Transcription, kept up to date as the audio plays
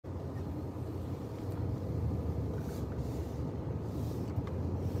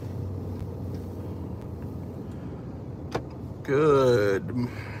Good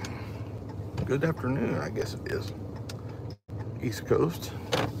afternoon, I guess it is. East Coast.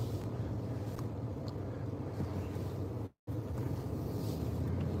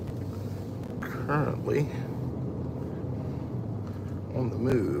 Currently on the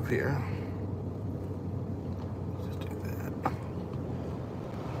move here. Let's just do that.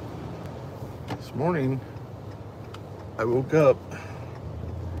 This morning I woke up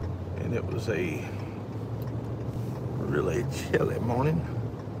and it was a really chilly morning,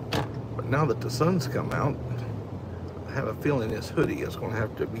 but now that the sun's come out, I have a feeling this hoodie is going to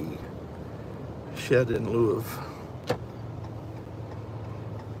have to be shed in lieu of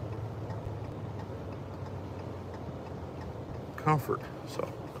comfort, so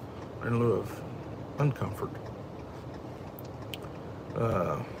in lieu of uncomfort.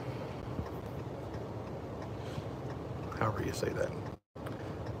 However you say that.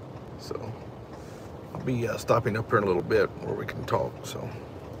 So I'll be stopping up here in a little bit where we can talk, so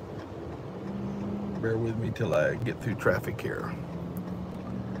bear with me till I get through traffic here.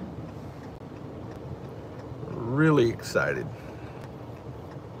 Really excited.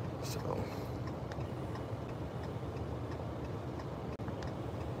 So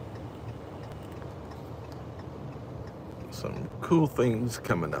some cool things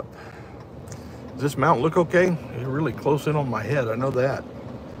coming up. Does this mountain look okay? It's really close in on my head, I know that.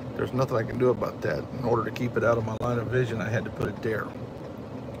 There's nothing I can do about that. In order to keep it out of my line of vision, I had to put it there.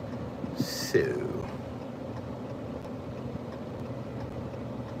 So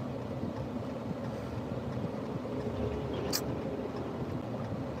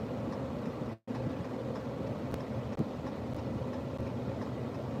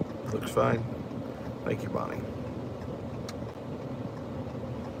looks fine. Thank you, Bonnie.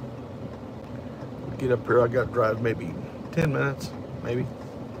 Get up here, I got to drive maybe 10 minutes, maybe.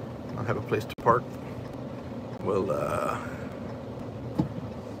 I'll have a place to park. We'll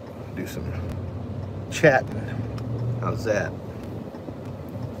do some chatting. How's that?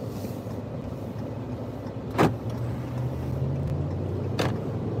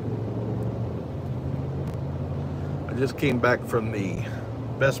 I just came back from the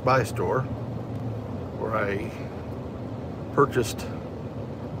Best Buy store where I purchased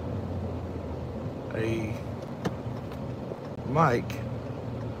a mic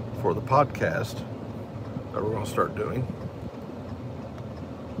for the podcast that we're going to start doing.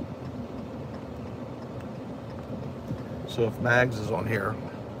 So if Mags is on here,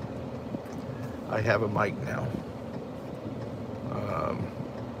 I have a mic now.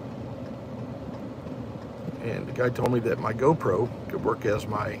 And the guy told me that my GoPro could work as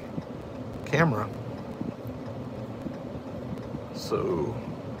my camera. So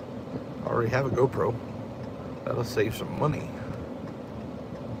I already have a GoPro. That'll save some money.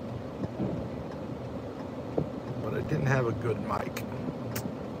 But I didn't have a good mic.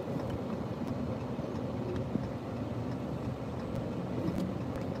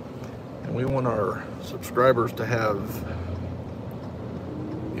 And we want our subscribers to have,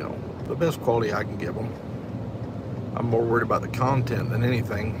 you know, the best quality I can give them. I'm more worried about the content than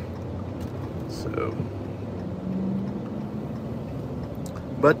anything. So,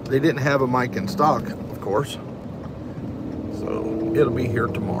 but they didn't have a mic in stock, of course. So it'll be here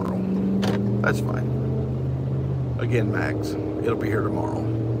tomorrow. That's fine. Again, Mags, it'll be here tomorrow.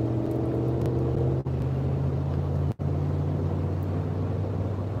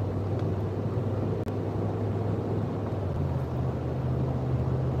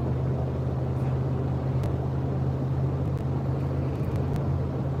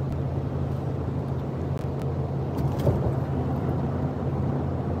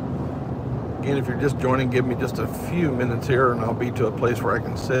 Again, if you're just joining, give me just a few minutes here and I'll be to a place where I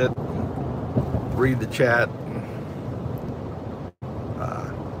can sit, read the chat, and,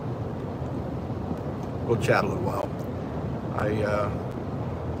 we'll chat a little while. I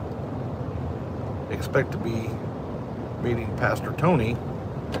expect to be meeting Pastor Tony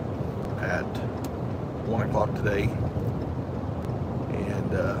at 1 o'clock today,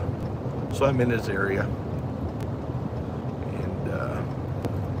 and so I'm in his area.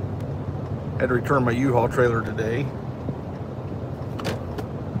 Had to return my U-Haul trailer today,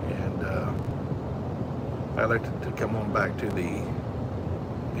 and I elected to come on back to the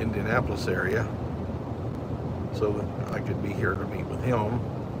Indianapolis area so that I could be here to meet with him.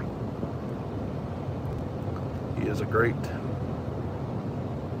 He is a great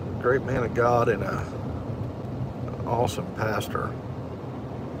man of God and an awesome pastor,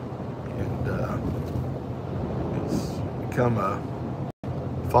 and he's become a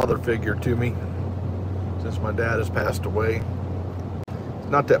father figure to me since my dad has passed away. He's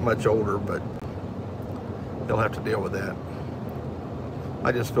not that much older, but he'll have to deal with that.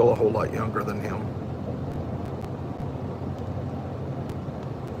 I just feel a whole lot younger than him.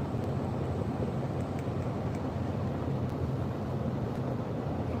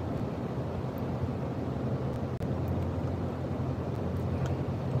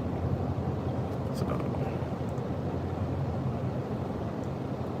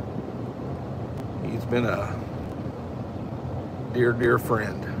 He's been a dear, dear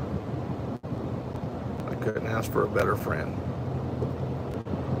friend. I couldn't ask for a better friend.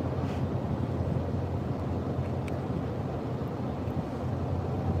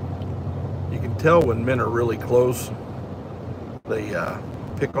 You can tell when men are really close. They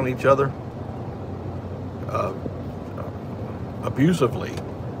pick on each other. Abusively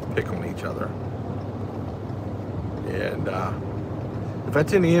pick on each other. And if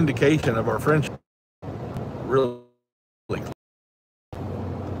that's any indication of our friendship, really close.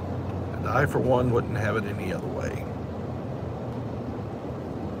 And I, for one, wouldn't have it any other way.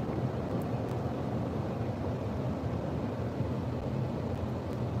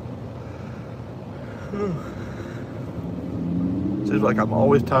 Seems like I'm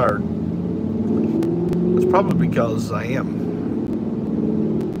always tired. It's probably because I am.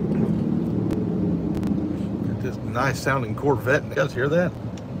 This nice sounding Corvette. You guys hear that?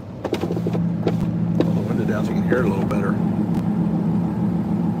 Pull the window down so you can hear it a little better.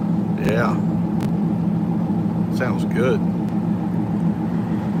 Yeah. Sounds good.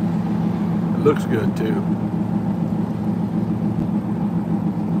 It looks good too.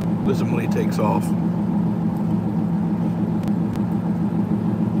 Listen when he takes off.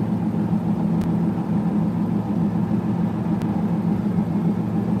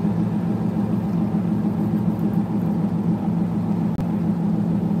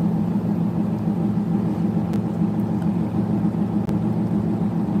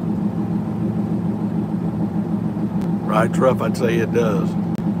 Rides rough, I'd say it does.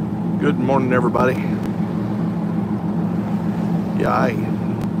 Good morning, everybody. Yeah, I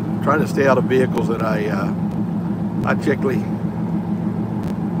try to stay out of vehicles that I particularly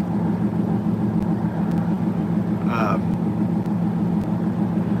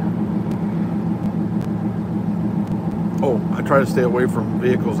I try to stay away from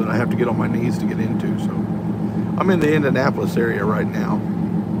vehicles that I have to get on my knees to get into. So I'm in the Indianapolis area right now.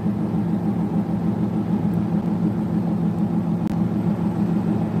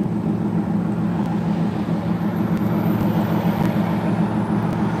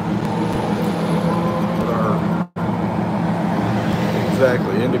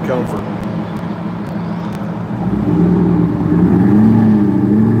 Exactly, into comfort.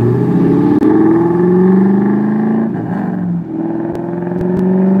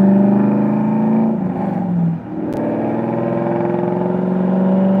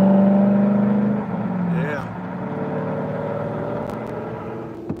 Yeah.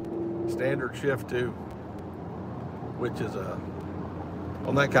 Standard shift too, which is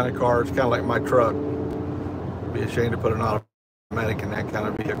on that kind of car, it's kind of like my truck. Be ashamed to put an automatic in that kind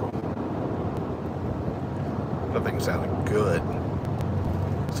of vehicle. That thing sounded good.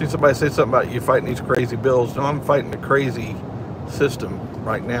 See somebody say something about you fighting these crazy bills. No, I'm fighting a crazy system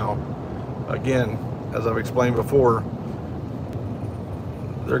right now. Again, as I've explained before,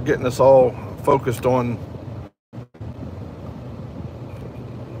 they're getting us all focused on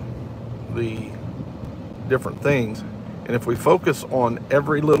the different things. And if we focus on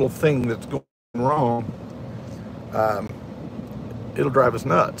every little thing that's going wrong, it'll drive us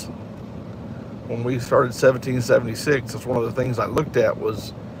nuts. When we started 1776, that's one of the things I looked at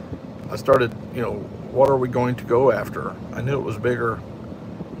was, I started, what are we going to go after? I knew it was bigger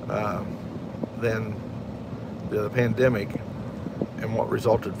than the pandemic and what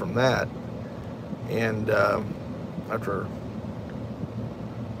resulted from that. And after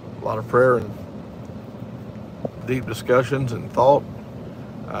a lot of prayer and deep discussions and thought,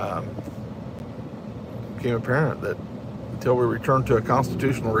 became apparent that until we return to a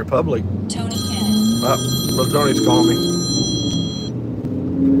constitutional republic. Tony Cannon. Brother Tony's calling me.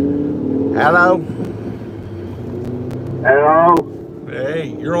 Hello. Hello.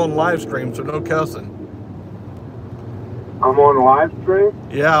 Hey, you're on live stream, so no cussing. I'm on live stream?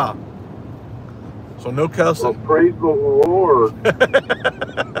 Yeah. So no cussing. Well, praise the Lord.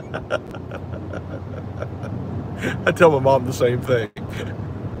 I tell my mom the same thing.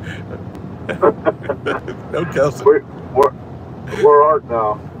 No cussing. Where art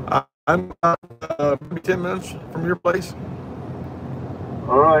thou? I'm maybe 10 minutes from your place.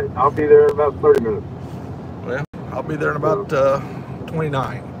 All right, I'll be there in about 30 minutes. Well, I'll be there in about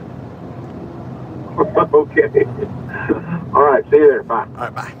 29. Okay. All right, see you there. Bye. All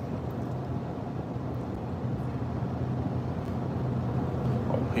right, bye.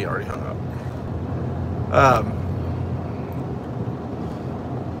 He already hung up.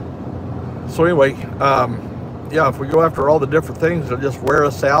 So anyway, yeah, if we go after all the different things that just wear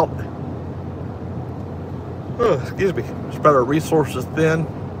us out, excuse me, spread our resources thin,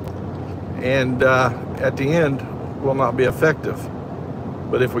 and at the end will not be effective.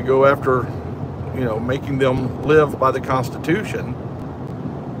 But if we go after, you know, making them live by the Constitution,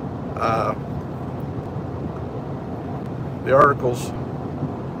 the articles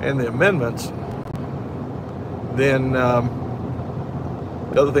and the amendments, then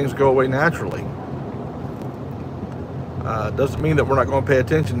the other things go away naturally. Doesn't mean that we're not going to pay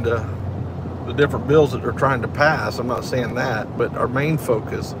attention to the different bills that they're trying to pass. I'm not saying that, but our main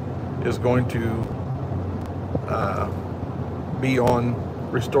focus is going to be on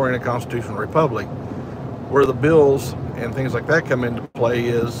restoring a constitutional republic. Where the bills and things like that come into play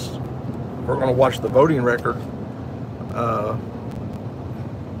is we're going to watch the voting record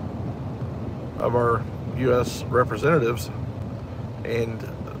of our U.S. representatives and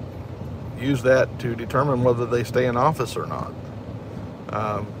use that to determine whether they stay in office or not.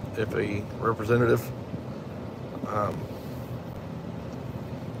 If a representative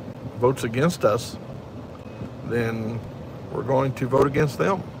votes against us, then we're going to vote against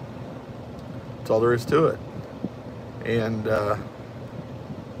them. That's all there is to it. And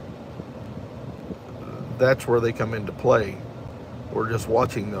that's where they come into play. We're just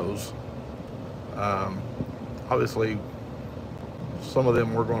watching those. Obviously, some of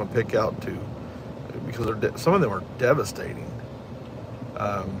them we're going to pick out too, because some of them are devastating.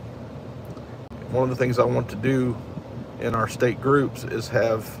 One of the things I want to do in our state groups is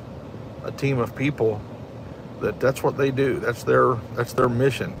have a team of people that's what they do. That's their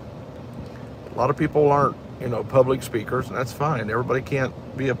mission. A lot of people aren't, you know, public speakers, and that's fine. Everybody can't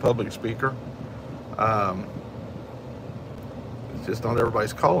be a public speaker. It's just not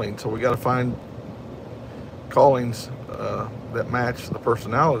everybody's calling. So we got to find callings that match the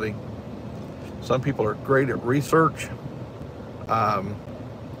personality. Some people are great at research,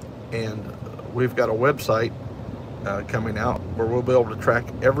 and we've got a website coming out where we'll be able to track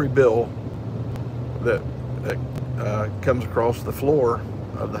every bill that comes across the floor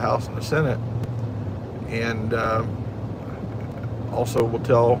of the House and the Senate, and also will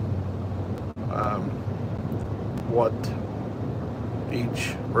tell what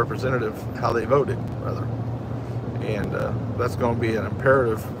each representative, how they voted, rather. And that's going to be an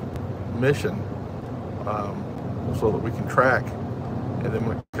imperative mission, so that we can track, and then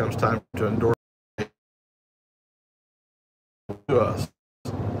when it comes time to endorse to us,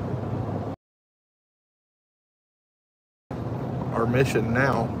 our mission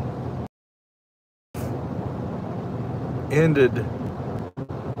now ended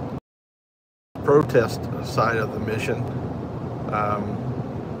protest side of the mission.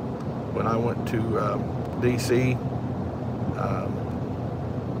 When I went to DC,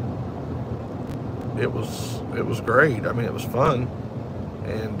 it was great. I mean, it was fun,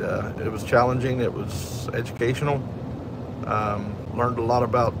 and it was challenging. It was educational. Learned a lot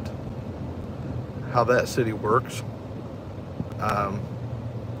about how that city works.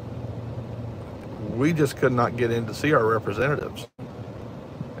 We just could not get in to see our representatives,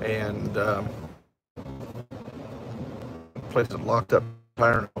 and place is locked up.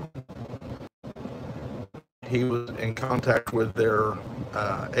 He was in contact with their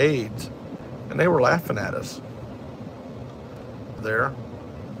aides, and they were laughing at us there.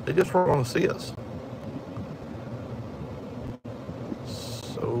 They just weren't going to see us.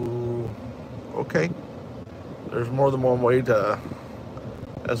 So, okay, there's more than one way to,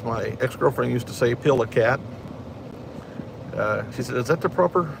 as my ex-girlfriend used to say, peel a cat. She said, "Is that the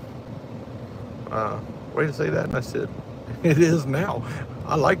proper way to say that?" And I said, "It is now.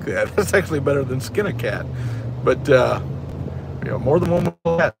 I like that. It's actually better than skin a cat." But you know, more than one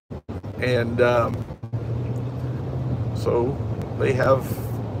cat, and so they have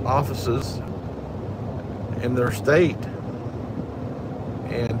offices in their state,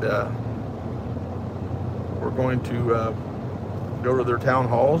 and we're going to go to their town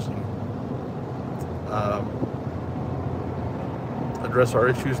halls and address our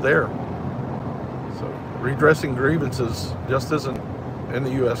issues there. So redressing grievances just isn't in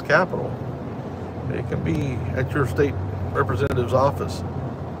the U.S. Capitol. It can be at your state representative's office.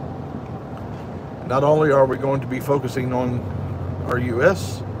 Not only are we going to be focusing on our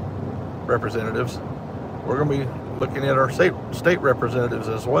U.S. representatives, we're going to be looking at our state representatives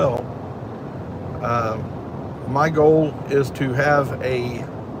as well. My goal is to have a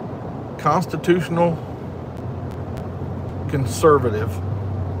constitutional conservative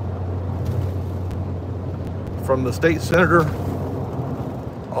from the state senator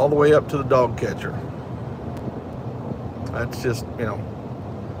all the way up to the dog catcher. That's just, you know,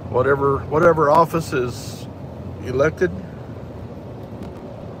 whatever office is elected,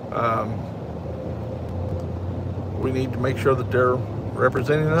 we need to make sure that they're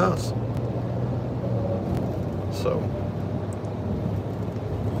representing us. So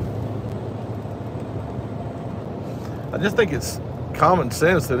I just think it's common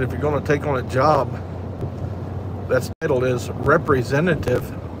sense that if you're going to take on a job that's titled as representative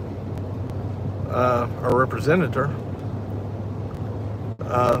or representator,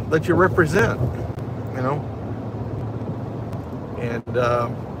 that you represent, you know. And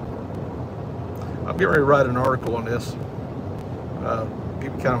I'm getting ready to write an article on this,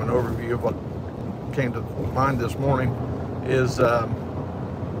 give you kind of an overview of what came to mind this morning. Is the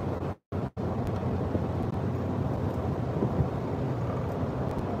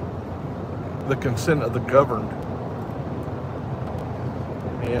consent of the governed.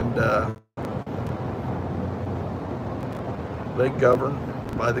 And they govern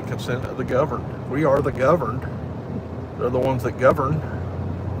by the consent of the governed. We are the governed. They're the ones that govern.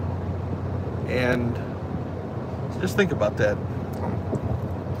 And just think about that.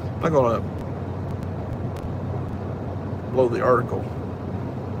 I'm not going to blow the article.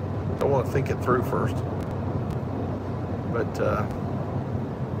 I want to think it through first. But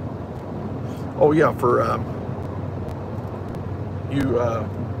oh yeah, for you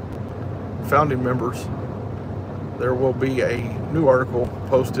founding members, there will be a new article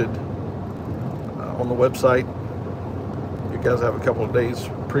posted on the website. You guys have a couple of days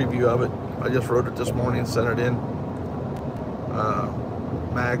preview of it. I just wrote it this morning and sent it in.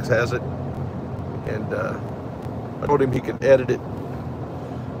 Mags has it, and I told him he could edit it,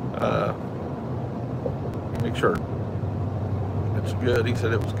 make sure it's good. He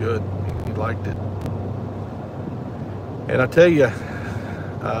said it was good. He liked it. And I tell you,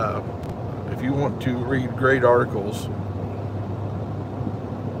 if you want to read great articles,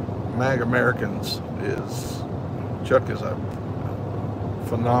 Mag Americans Chuck is a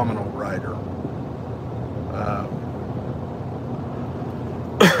phenomenal writer.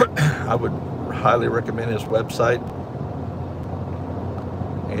 I would highly recommend his website,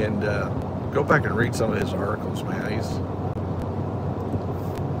 and go back and read some of his articles, man. He's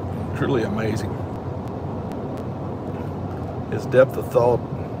truly amazing. His depth of thought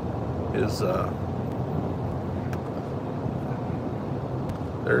is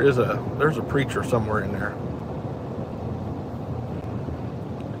there's a preacher somewhere in there.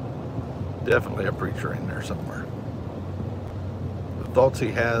 Definitely a preacher in there somewhere. The thoughts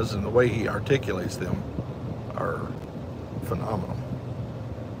he has and the way he articulates them are phenomenal.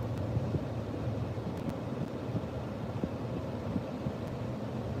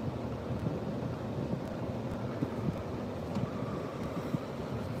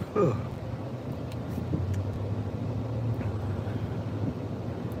 Ugh.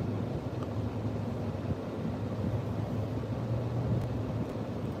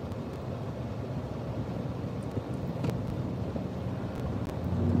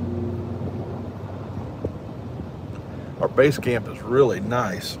 Our base camp is really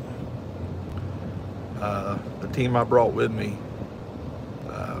nice. The team I brought with me,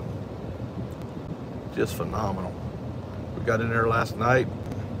 just phenomenal. We got in there last night,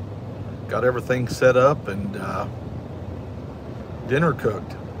 got everything set up, and dinner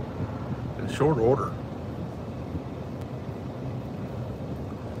cooked in short order.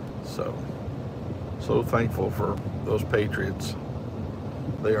 So thankful for those Patriots.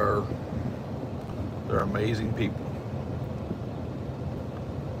 They're amazing people.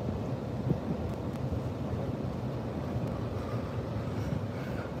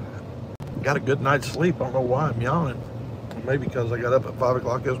 Got a good night's sleep. I don't know why I'm yawning. Maybe because I got up at 5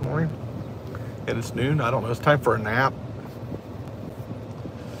 o'clock this morning and it's noon. I don't know. It's time for a nap.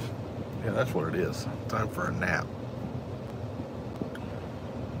 Yeah, that's what it is. Time for a nap.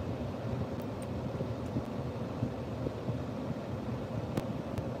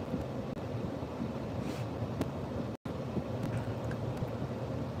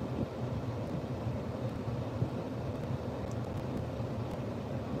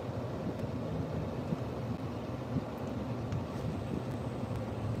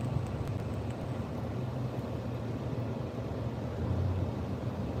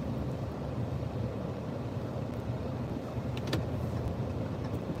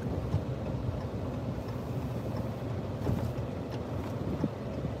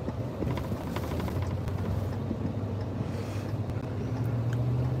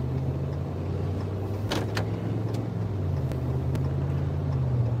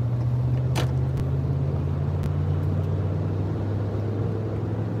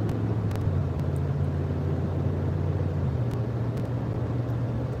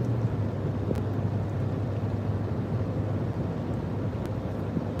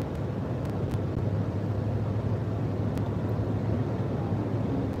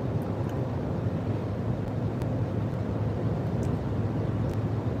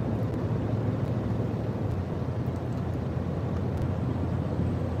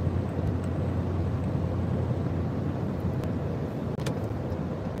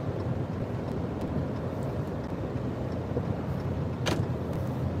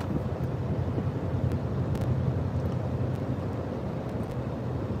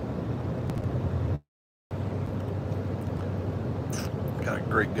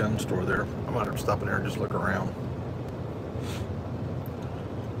 great gun store there. I might have to stop in there and just look around.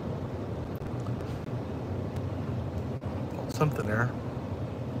 Bought something there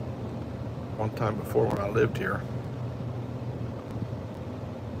one time before when I lived here.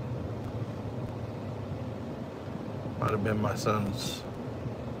 Might have been my son's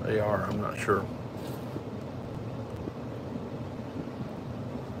AR, I'm not sure.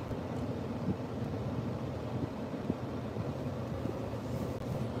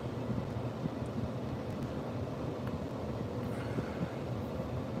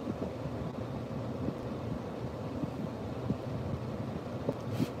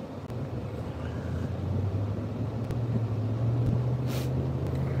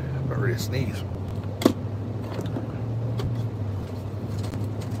 Ready to sneeze.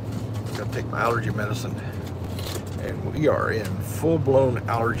 Gotta take my allergy medicine, and we are in full-blown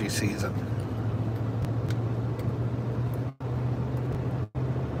allergy season.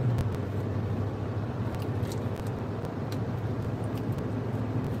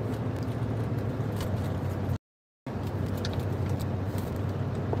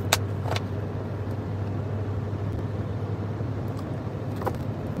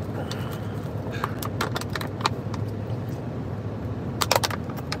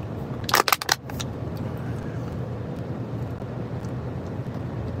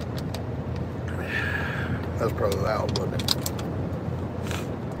 That's probably loud, wasn't it?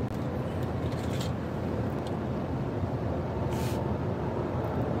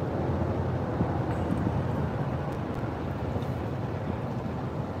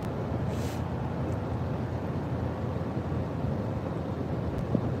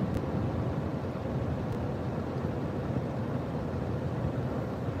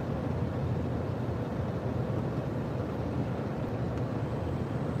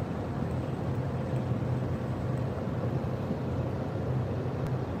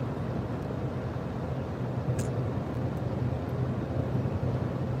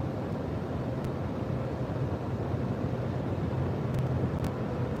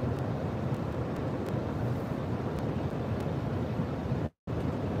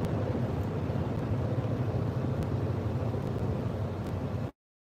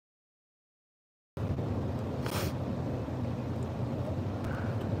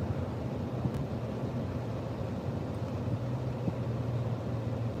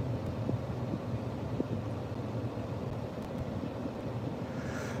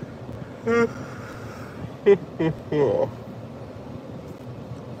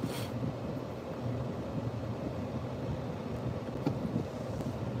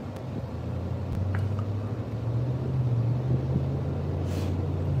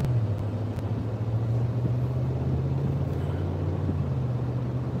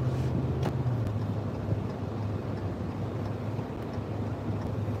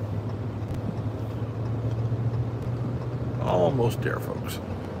 Almost there, folks.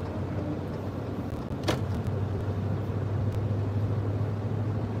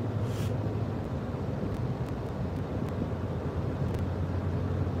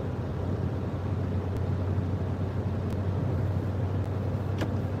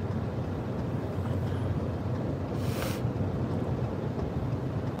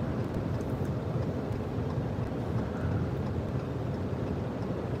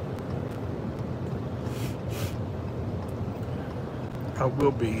 I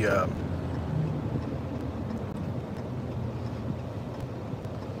will be going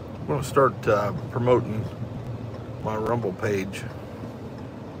to start promoting my Rumble page.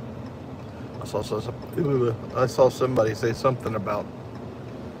 I saw somebody say something about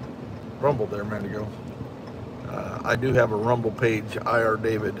Rumble there a minute ago. I do have a Rumble page, IR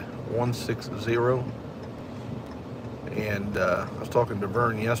David 160, and I was talking to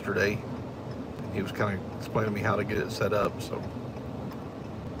Vern yesterday, and he was kind of explaining to me how to get it set up. So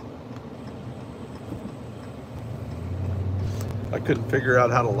I couldn't figure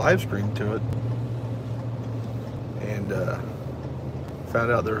out how to live stream to it, and found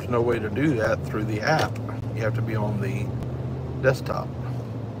out there's no way to do that through the app. You have to be on the desktop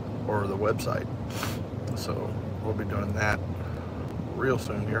or the website. So we'll be doing that real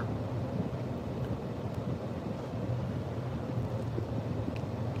soon here.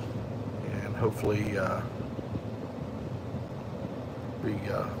 And hopefully be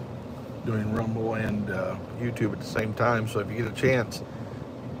doing Rumble and YouTube at the same time. So if you get a chance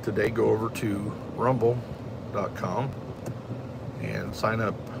today, go over to rumble.com and sign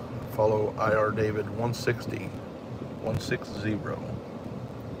up. Follow IR David 160.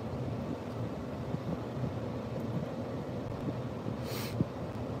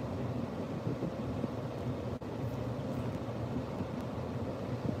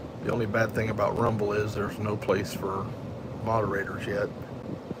 The only bad thing about Rumble is there's no place for moderators yet.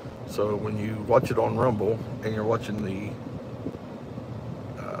 So when you watch it on Rumble and you're watching the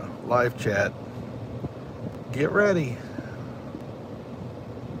live chat, get ready.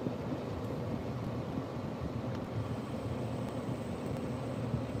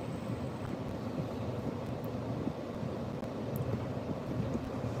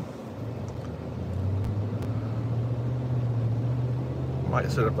 Might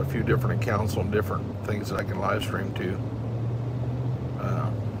set up a few different accounts on different things that I can live stream to.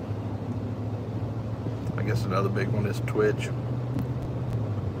 I guess another big one is Twitch,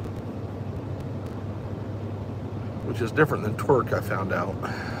 which is different than Twerk, I found out.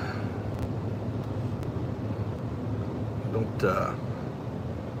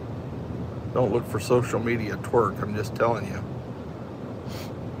 Don't look for social media Twerk, I'm just telling you.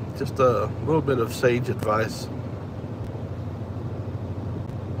 Just a little bit of sage advice.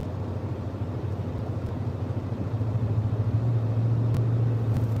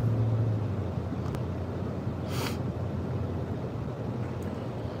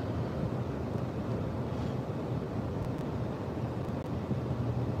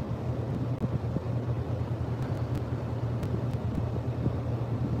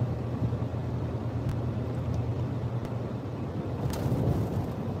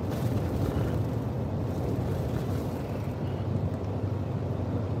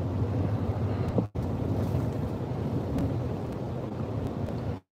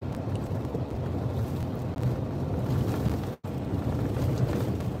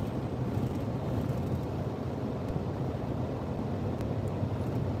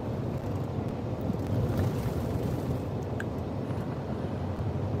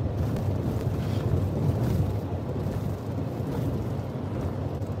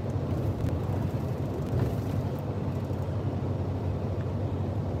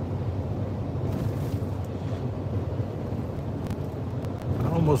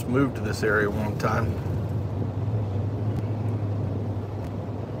 Almost moved to this area one time.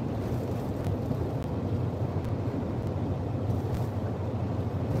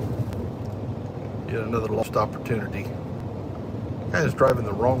 Yet another lost opportunity. Guy is driving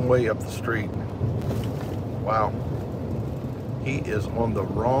the wrong way up the street. Wow. He is on the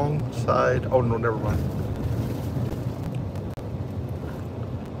wrong side. Oh no, never mind.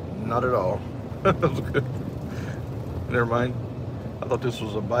 Not at all. That was good. Never mind. I thought this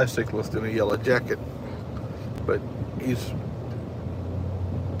was a bicyclist in a yellow jacket, but he's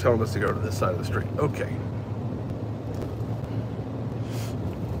telling us to go to this side of the street. Okay.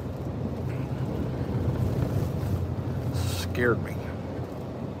 Scared me.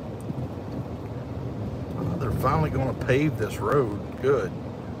 They're finally going to pave this road. Good.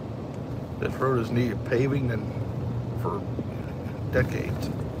 This road has needed paving and for decades.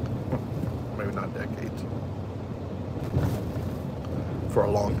 Maybe not decades. For a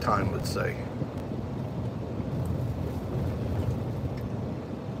long time, let's say.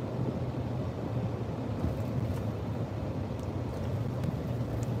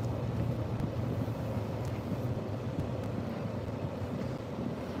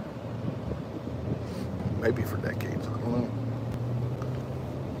 Maybe for decades, I don't know.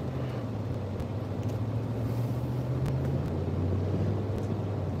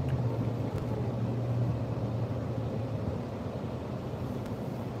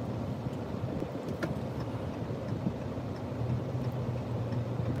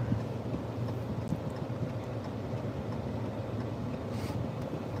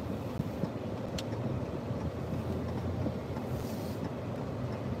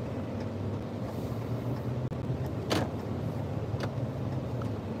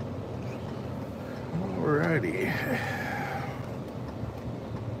 Alrighty.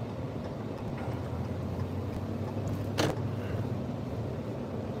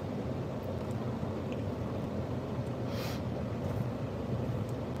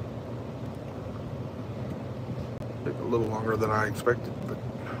 Took a little longer than I expected, but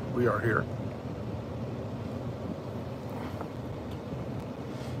we are here.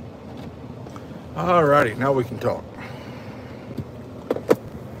 Alrighty, now we can talk.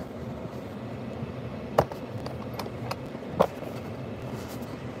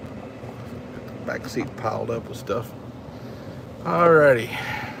 Back seat piled up with stuff. Alrighty,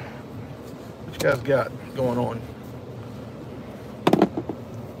 what you guys got going on?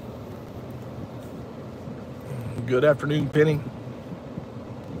 Good afternoon, Penny.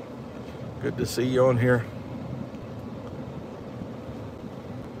 Good to see you on here.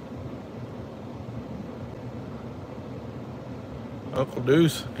 Uncle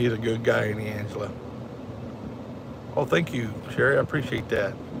Deuce, he's a good guy, ain't he, Angela? Oh, thank you, Sherry. I appreciate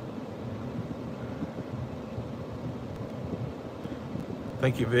that.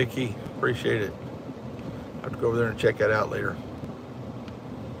 Thank you, Vicky. Appreciate it. I have to go over there and check that out later.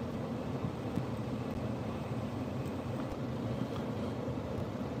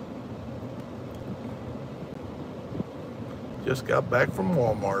 Just got back from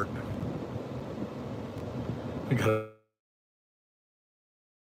Walmart.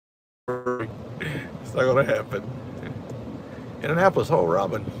 It's not gonna happen. Indianapolis, oh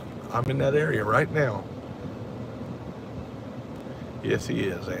Robin, I'm in that area right now. Yes, he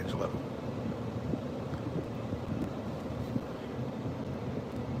is, Angela.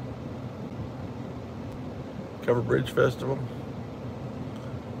 Cover Bridge Festival.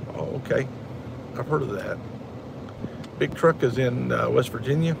 Oh, okay. I've heard of that. Big Truck is in West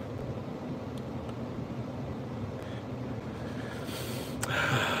Virginia.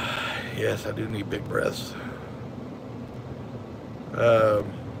 Yes, I do need big breaths.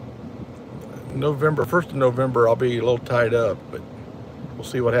 November, 1st of November, I'll be a little tied up, but we'll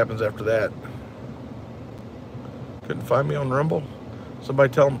see what happens after that. Couldn't find me on Rumble?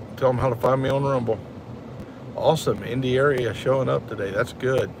 Somebody tell them how to find me on Rumble. Awesome, Indy area showing up today. That's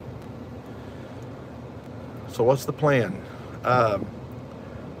good. So what's the plan?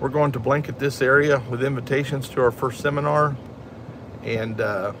 We're going to blanket this area with invitations to our first seminar and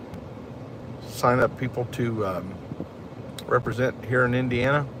sign up people to represent here in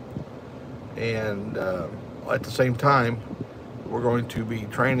Indiana. And at the same time, we're going to be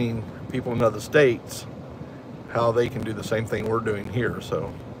training people in other states how they can do the same thing we're doing here.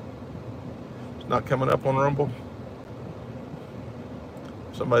 So it's not coming up on Rumble.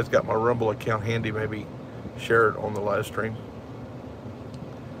 Somebody's got my Rumble account handy, maybe share it on the live stream.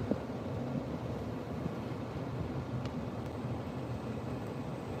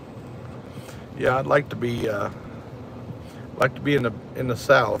 Yeah, I'd like to be in the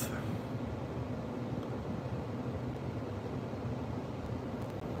South.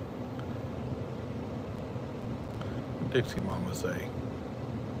 Dixie Mama say.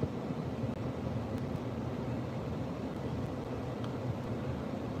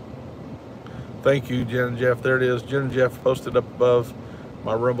 Thank you, Jen and Jeff. There it is. Jen and Jeff posted up above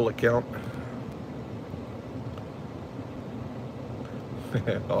my Rumble account.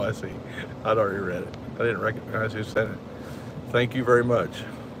 Oh, I see. I'd already read it. I didn't recognize who sent it. Thank you very much.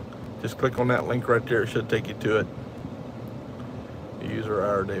 Just click on that link right there. It should take you to it. User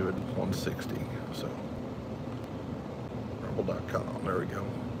hour David 160. So rumble.com. There we go.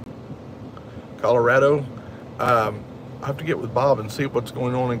 Colorado. I have to get with Bob and see what's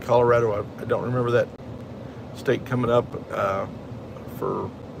going on in Colorado. I don't remember that state coming up for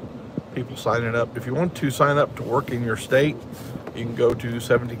people signing up. If you want to sign up to work in your state, you can go to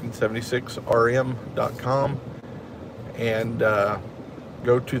 1776rm.com and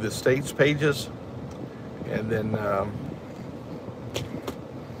go to the states pages, and then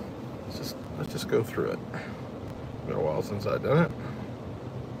let's just go through it. It's been a while since I've done it.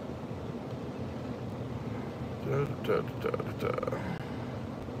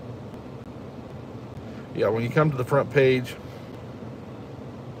 Yeah, when you come to the front page,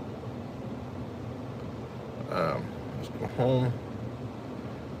 let's go home.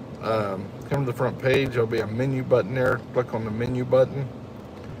 Come to the front page, there'll be a menu button there. Click on the menu button.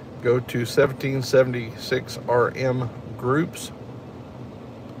 Go to 1776RM groups.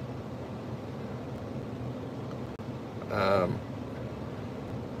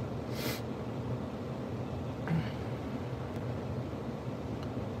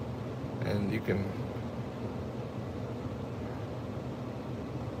 And you can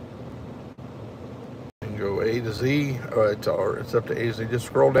go A to Z. It's up to A to Z. Just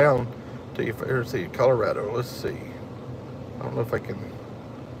scroll down till you see Colorado. Let's see. I don't know if I can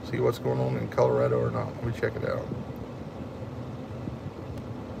see what's going on in Colorado or not. Let me check it out.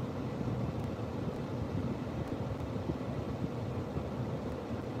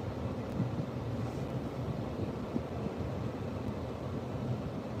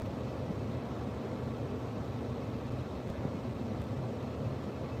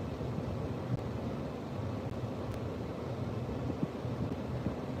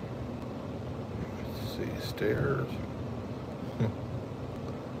 Stairs.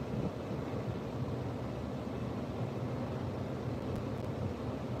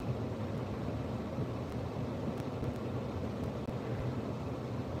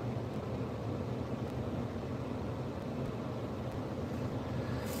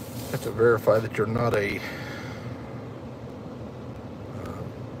 Have to verify that you're not a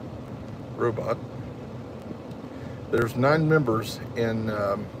robot. There's 9 members in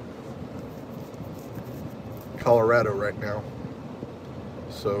Colorado right now,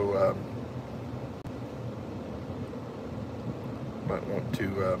 so might want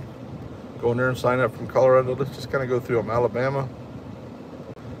to go in there and sign up from Colorado. Let's just kind of go through them. Alabama.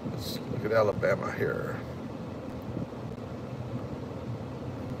 Let's look at Alabama here.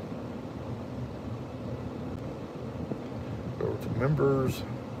 Go over to members.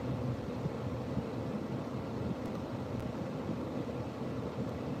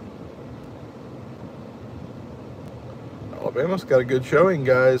 Alabama's got a good showing,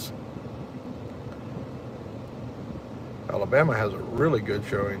 guys. Alabama has a really good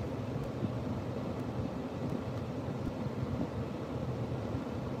showing.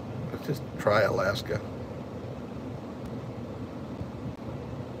 Let's just try Alaska.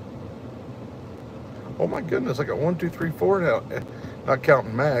 Oh my goodness, I got 1, 2, 3, 4 now. Not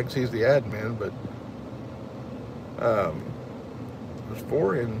counting Mags, he's the admin, but there's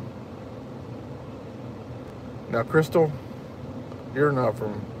 4 in. Now, Crystal, you're not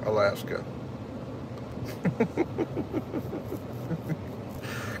from Alaska.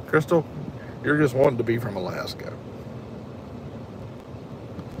 Crystal, you're just wanting to be from Alaska.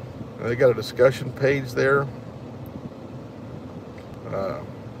 They got a discussion page there.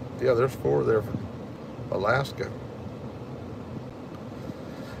 Yeah, there's 4 there from Alaska.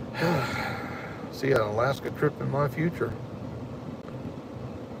 See an Alaska trip in my future.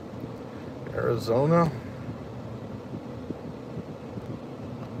 Arizona.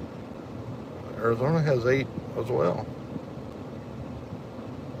 Arizona has 8 as well.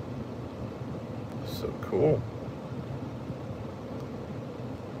 So cool.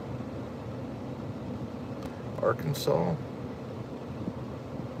 Arkansas.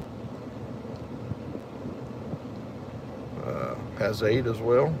 Has 8 as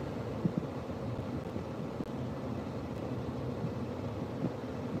well.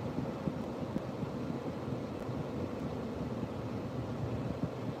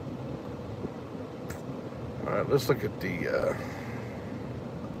 All right, let's look at the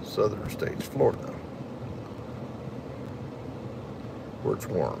southern states, Florida, where it's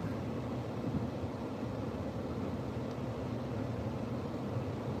warm.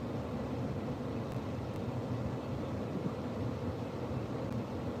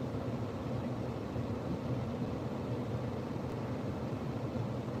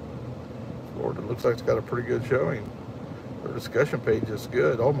 Florida looks like it's got a pretty good showing. Their discussion page is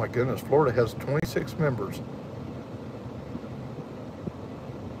good. Oh my goodness, Florida has 26 members.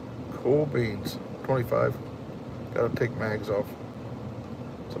 Cool beans. 25. Gotta take Mags off.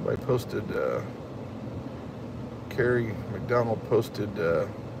 Somebody posted, Carrie McDonald posted,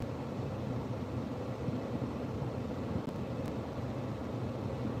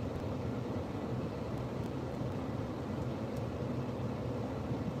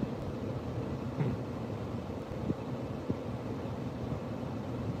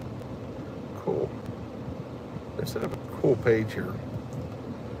 cool. They set up a cool page here.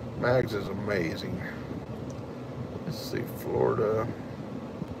 Mags is amazing. Let's see, Florida.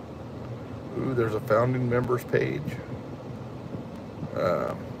 Ooh, there's a founding members page.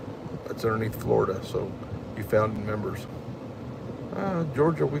 That's underneath Florida, so you founding members.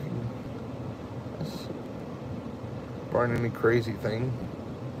 Georgia, we can find any crazy thing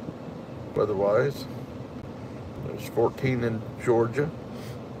weather-wise. There's 14 in Georgia.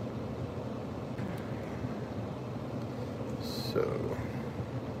 So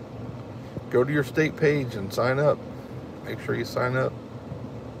go to your state page and sign up. Make sure you sign up.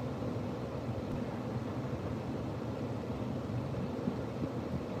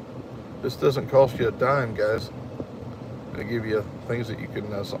 This doesn't cost you a dime, guys. They give you things that you can,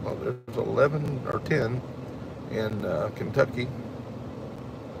 there's 11 or 10 in Kentucky.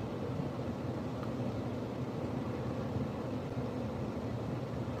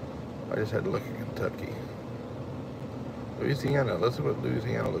 I just had to look at Kentucky. Louisiana, let's see what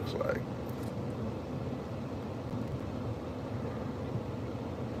Louisiana looks like.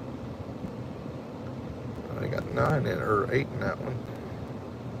 I got 9 in, or 8 in that one.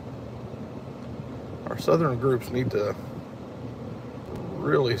 Our southern groups need to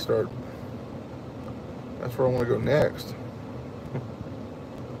really start. That's where I want to go next.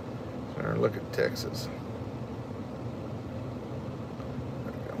 So look at Texas.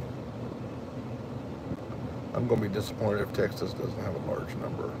 There we go. I'm going to be disappointed if Texas doesn't have a large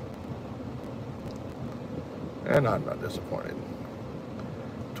number. And I'm not disappointed.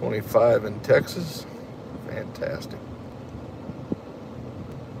 25 in Texas. Fantastic.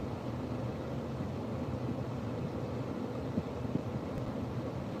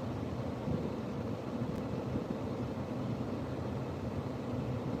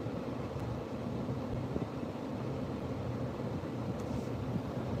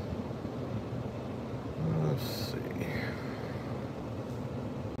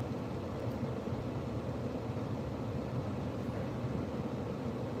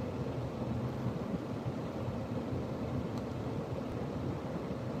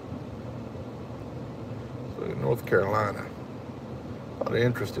 North Carolina. A lot of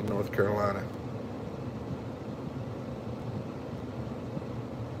interest in North Carolina.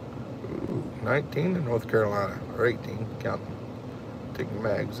 Ooh, 19 in North Carolina, or 18, counting, taking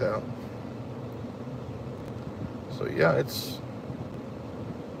mags out. So yeah, it's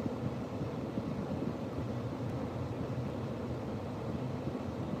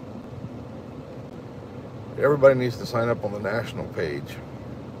everybody needs to sign up on the national page.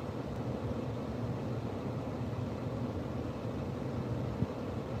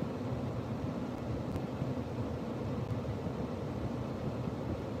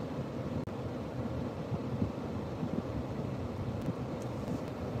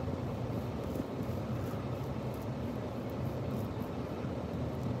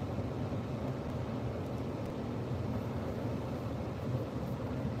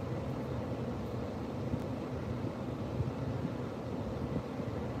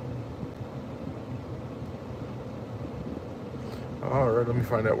 All right, let me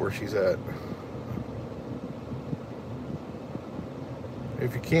find out where she's at.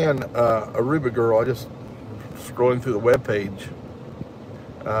 If you can, Aruba Girl, I just scrolling through the webpage.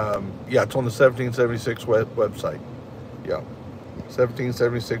 Yeah, it's on the 1776 website. Yeah,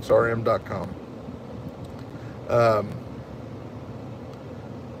 1776rm.com.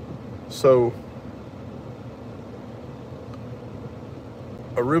 So,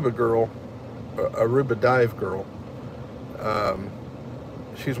 Aruba Girl, Aruba Dive Girl,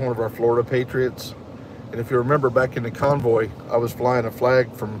 she's one of our Florida Patriots. And if you remember back in the convoy, I was flying a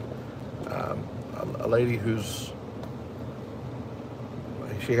flag from a lady who's,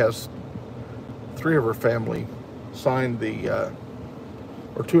 she has 3 of her family signed the,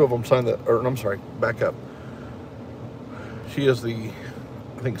 or 2 of them signed the, or I'm sorry, back up. She is the,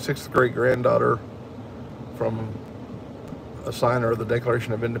 I think, 6th great granddaughter from a signer of the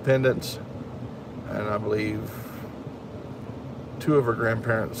Declaration of Independence. And I believe 2 of her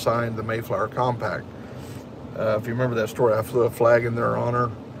grandparents signed the Mayflower Compact. If you remember that story, I flew a flag in their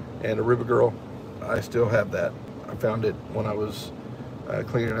honor, and Aruba Girl, I still have that. I found it when I was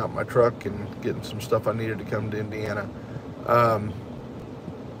cleaning out my truck and getting some stuff I needed to come to Indiana. That's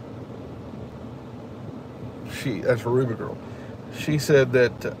Aruba Girl. She said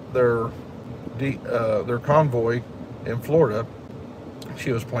that their convoy in Florida,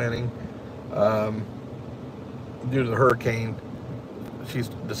 she was planning, due to the hurricane, she's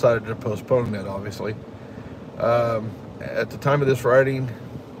decided to postpone that, obviously. At the time of this writing,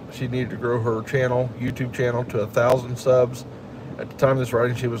 she needed to grow her channel, YouTube channel, to 1,000 subs. At the time of this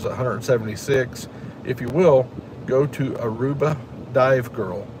writing, she was 176. If you will, go to Aruba Dive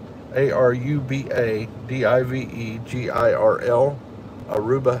Girl, ARUBADIVEGIRL,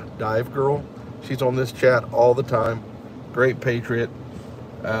 Aruba Dive Girl. She's on this chat all the time. Great patriot.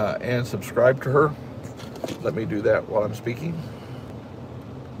 And subscribe to her. Let me do that while I'm speaking.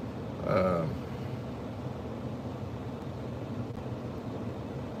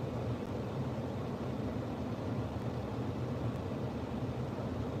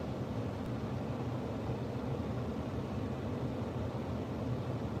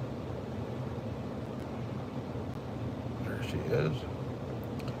 There she is.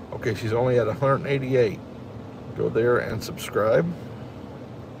 Okay, she's only at 188. Go there and subscribe.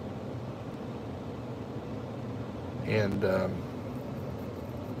 And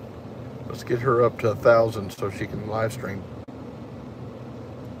let's get her up to 1,000 so she can live stream.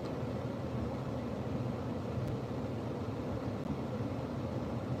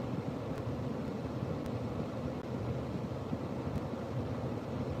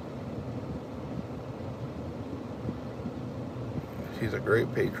 She's a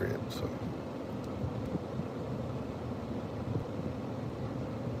great patriot, so.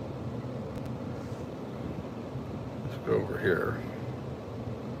 Let's go over here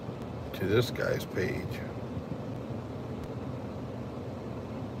to this guy's page.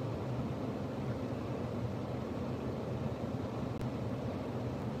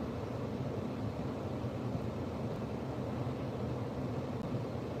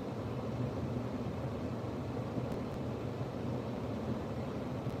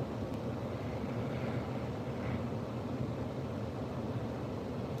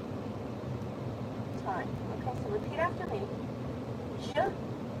 Okay, so repeat after me.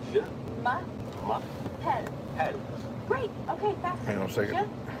 Head. Great. Okay, fast. Hang on a second.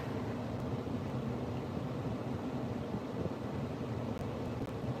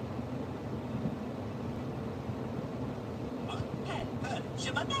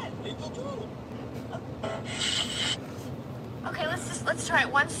 Okay, let's try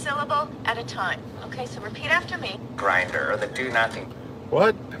it 1 syllable at a time. Okay, so repeat after me. Grinder, or the do nothing.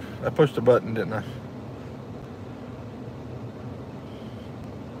 What? I pushed a button, didn't I?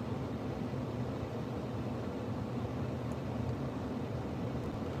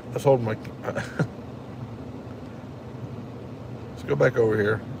 was holding my... Let's go back over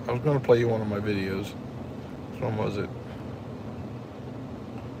here. I was going to play you one of my videos. Which one was it?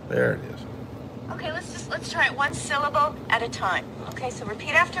 There it is. Okay, let's try it one syllable at a time. Okay, so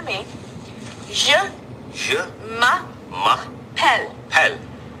repeat after me. Je m'appelle. Pelle.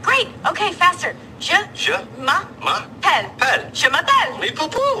 Great. Okay, faster. Je m'appelle. Pelle. Je m'appelle. Mais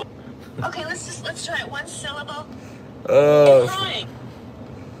poupou. Okay, let's try it one syllable. Uh,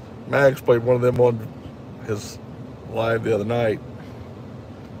 Max played one of them on his live the other night,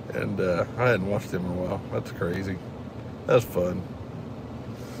 and I hadn't watched him in a while. That's crazy. That's fun.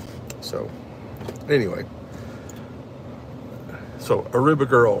 So, anyway, so Aruba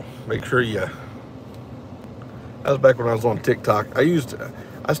Girl, make sure you. That was back when I was on TikTok. I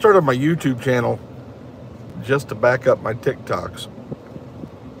started my YouTube channel just to back up my TikToks.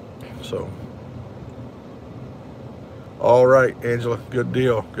 So, all right, Angela, good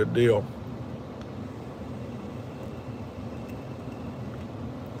deal, good deal.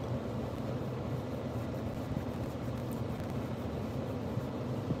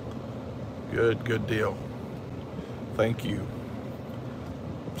 Good deal. Thank you.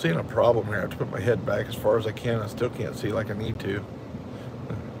 I'm seeing a problem here. I have to put my head back as far as I can. I still can't see like I need to.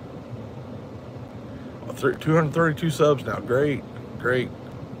 232 subs now. Great, great.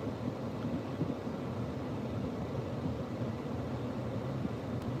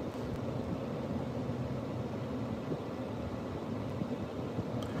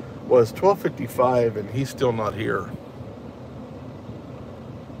 Well, it's 12:55 and he's still not here.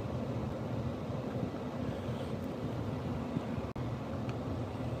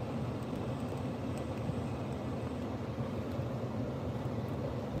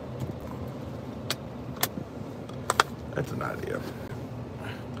 That's an idea.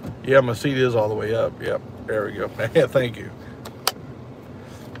 Yeah, my seat is all the way up. Yep, there we go. Yeah, thank you.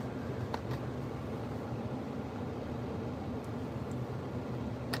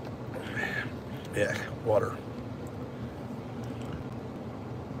 Yeah, water.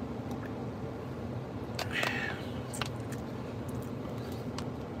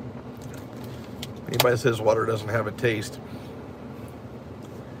 Anybody says water doesn't have a taste,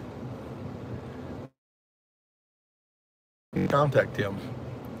 contact him.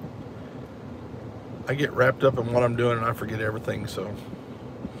 I get wrapped up in what I'm doing and I forget everything, so.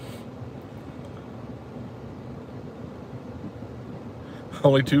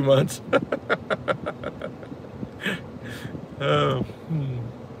 Only 2 months.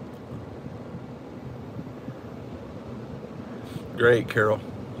 Great, Carol.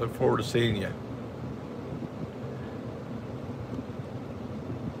 Look forward to seeing you.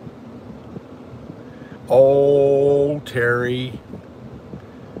 Oh, Terry.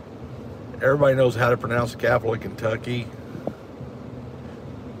 Everybody knows how to pronounce the capital of Kentucky.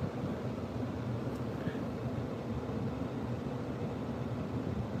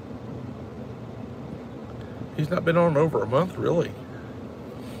 He's not been on in over a month, really.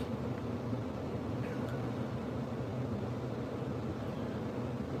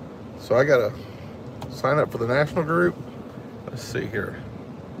 So I gotta sign up for the national group. Let's see here.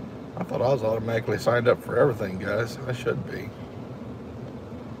 I thought I was automatically signed up for everything, guys. I should be.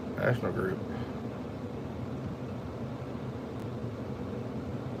 National group.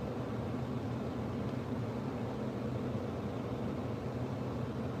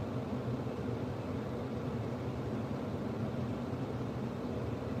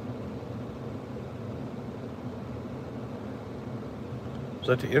 Is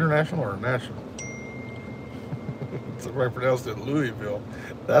that the international or national? Somebody pronounced it Louisville.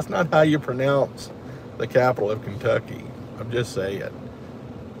 That's not how you pronounce the capital of Kentucky. I'm just saying.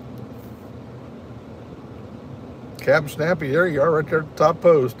 Captain Snappy, there you are, right there at the top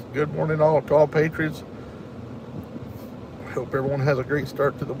post. Good morning all to all Patriots. Hope everyone has a great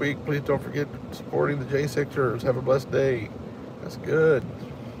start to the week. Please don't forget supporting the J6ers. Have a blessed day. That's good.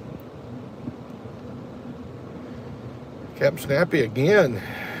 Captain Snappy again.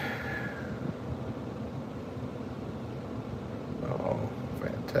 Oh,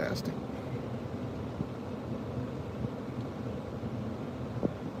 fantastic.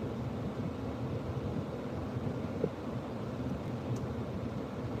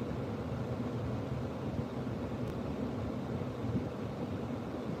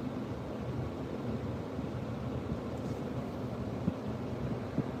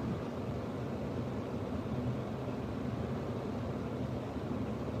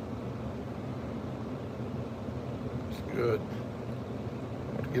 Good.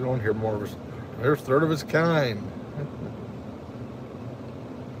 I want to get on here more. There's third of its kind.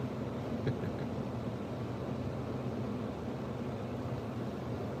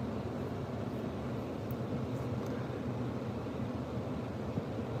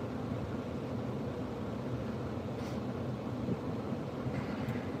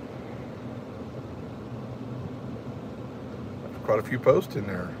 quite a few posts in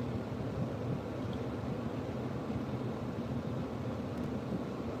there.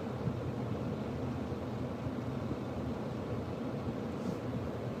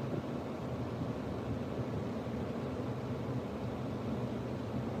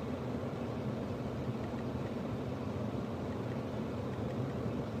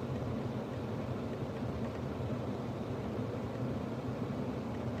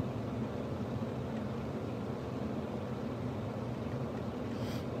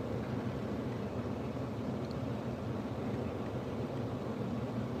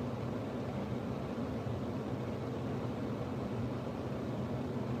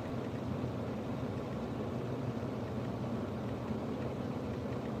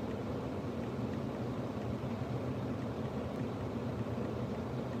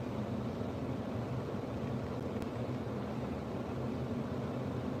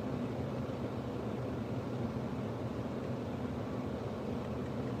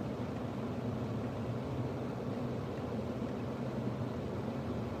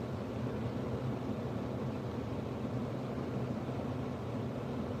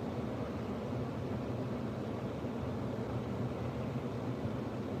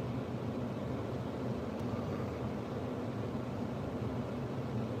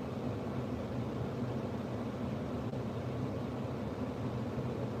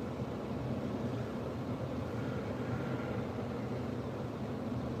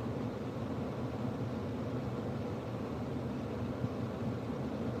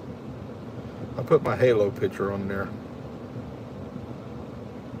 I put my Halo picture on there.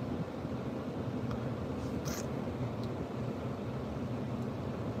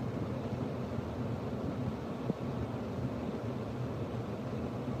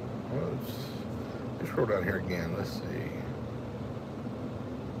 Well, let's scroll down here again. Let's see.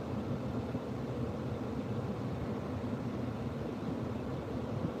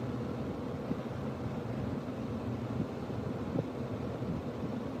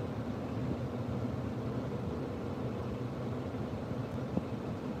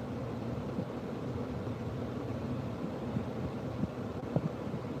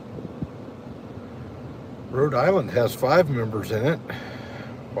 Rhode Island has 5 members in it.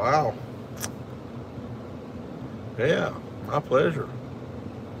 Wow. Yeah, my pleasure.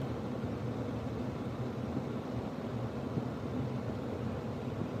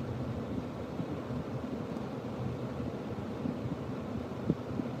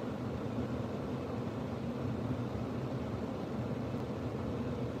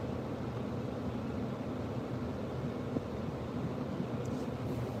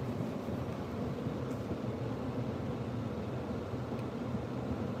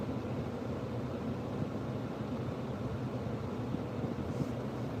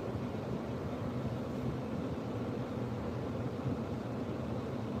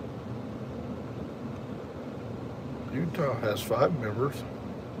 Utah has 5 members.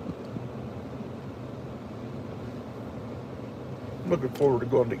 I'm looking forward to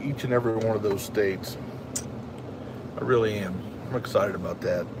going to each and every one of those states. I really am. I'm excited about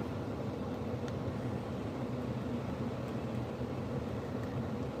that.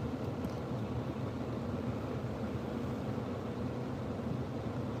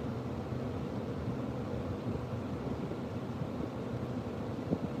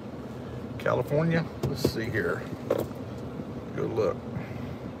 California, let's see here. Go look.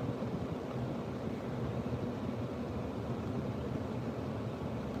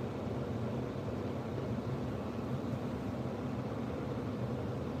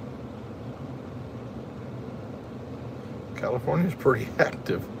 California's pretty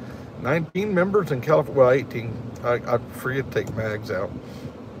active. 19 members in California, well 18. I forget to take mags out.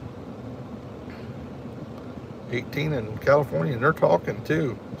 18 in California, and they're talking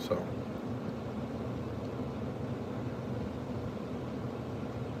too, so.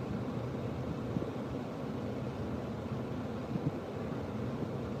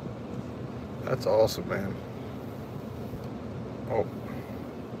 That's awesome, man. Oh.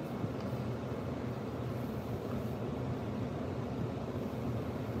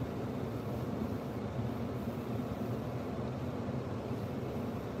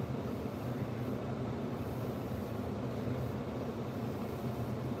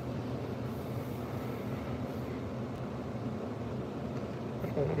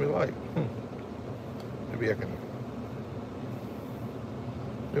 That won't let me light. Maybe I can.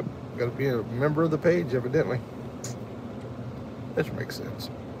 Yep. Got to be a member of the page, evidently. That makes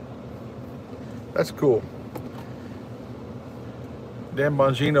sense. That's cool. Dan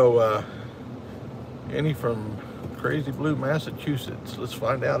Bongino, Annie from Crazy Blue, Massachusetts. Let's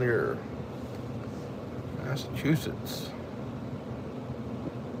find out here. Massachusetts.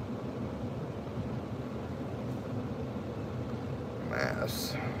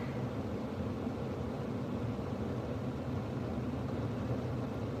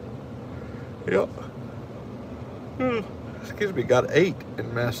 Yep. Excuse me, got 8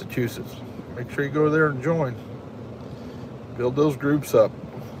 in Massachusetts. Make sure you go there and join. Build those groups up.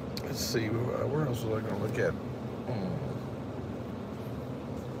 Let's see, where else was I going to look at?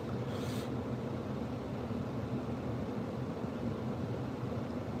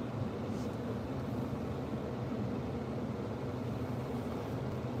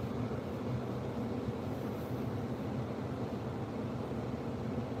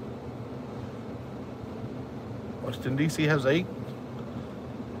 Washington, D.C. has 8.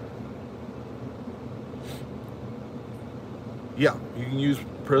 Yeah, you can use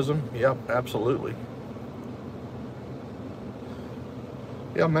Prism. Yeah, absolutely.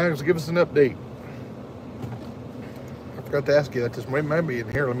 Yeah, Mags, give us an update. I forgot to ask you that. This may be in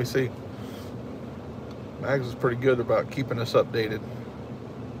here. Let me see. Mags is pretty good about keeping us updated.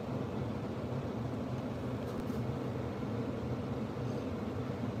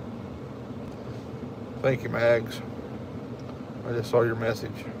 Thank you, Mags. I just saw your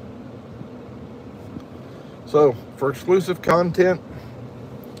message. So, for exclusive content,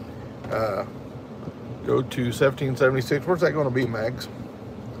 go to 1776. Where's that going to be, Mags?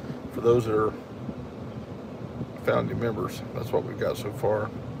 For those that are founding members, that's what we've got so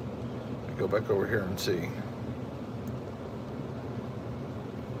far. Go back over here and see.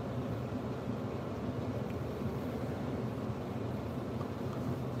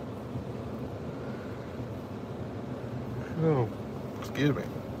 Oh, excuse me.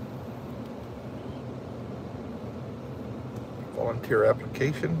 Volunteer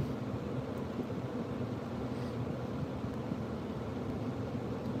application.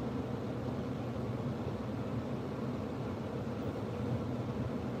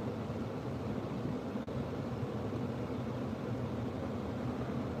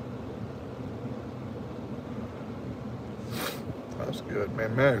 That's good,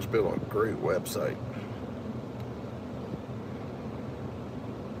 man. Mag's built a great website.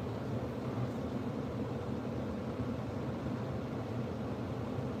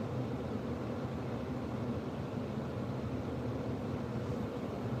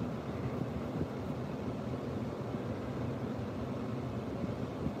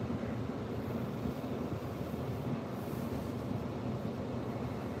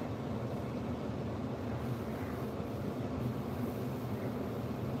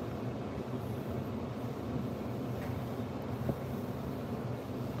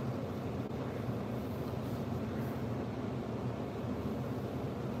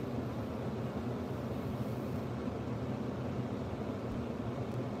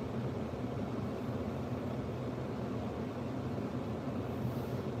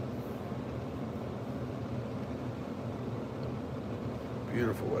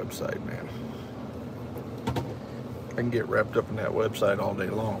 Beautiful website, man. I can get wrapped up in that website all day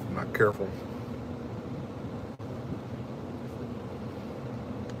long if I'm not careful.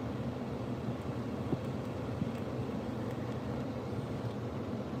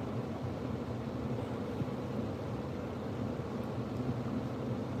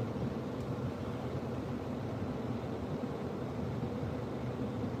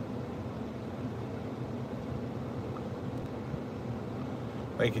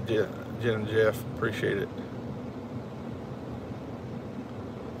 Thank you, Jen and Jeff. Appreciate it.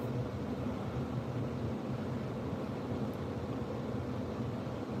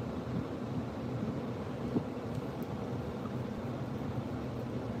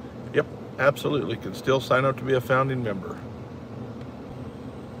 Yep, absolutely. Can still sign up to be a founding member.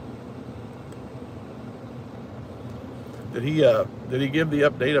 Did he give the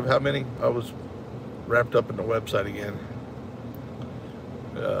update of how many? I was wrapped up in the website again.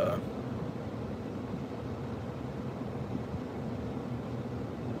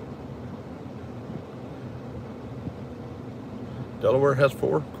 Delaware has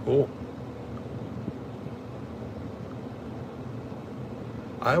 4. Cool.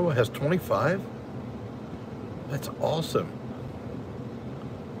 Iowa has 25. That's awesome.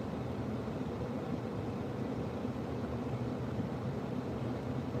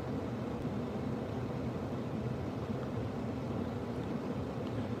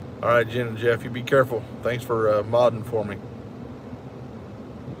 All right, Jen and Jeff, you be careful. Thanks for modding for me.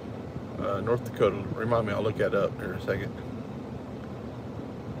 North Dakota, remind me, I'll look that up here in a second.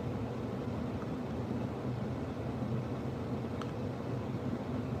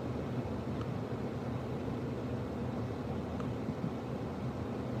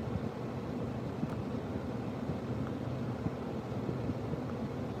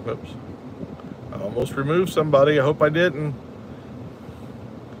 Whoops. I almost removed somebody. I hope I didn't.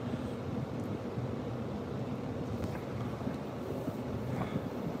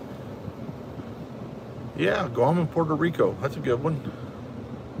 Yeah, Guam and Puerto Rico. That's a good one.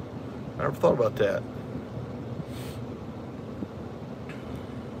 I never thought about that.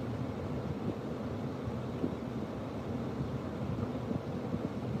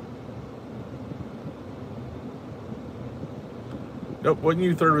 Nope, wasn't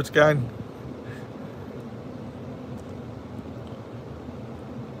you, Third of its kind?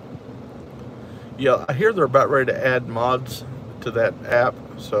 Yeah, I hear they're about ready to add mods to that app,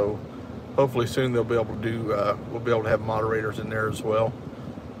 so hopefully soon they'll be able to do. We'll be able to have moderators in there as well.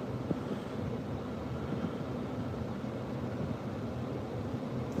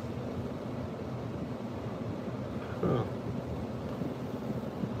 Huh.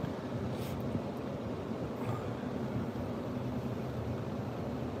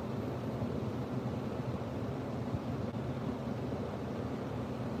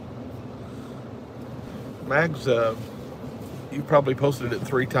 Mags, you probably posted it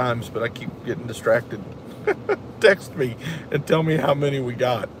 3 times, but I keep getting distracted. Text me and tell me how many we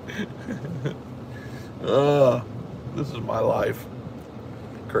got. This is my life.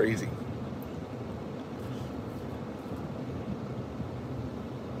 Crazy.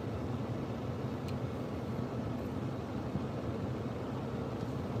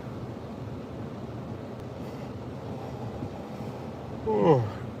 Oh.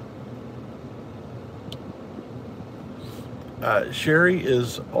 Sherry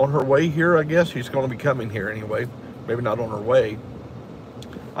is on her way here, I guess. She's going to be coming here anyway. Maybe not on her way.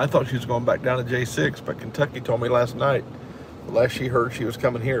 I thought she was going back down to J6, but Kentucky told me last night, the last she heard, she was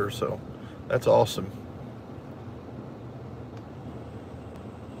coming here, so that's awesome.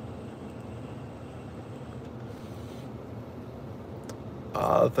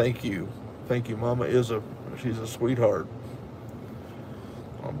 Thank you. Thank you. Mama is she's a sweetheart.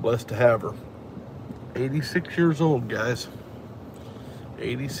 I'm blessed to have her. 86 years old, guys.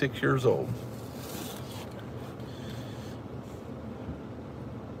 86 years old.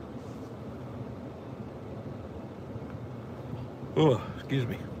 Oh, excuse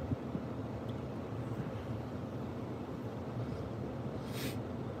me.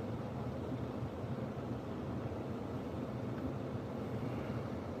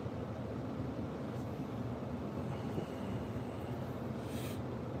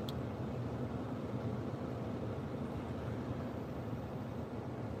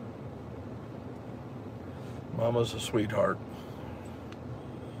 Mama's a sweetheart.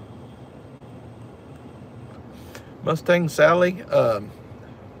 Mustang Sally, I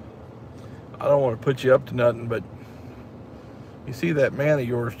don't want to put you up to nothing, but you see that man of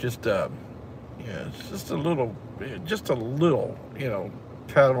yours just, yeah, it's just a little, you know,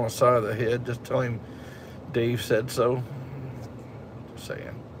 pat on the side of the head. Just tell him Dave said so. Just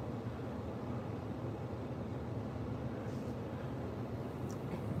saying.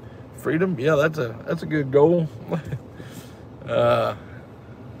 Freedom, yeah, that's a good goal.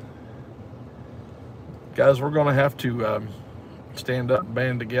 Guys, we're gonna have to stand up and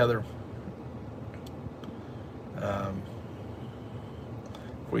band together. If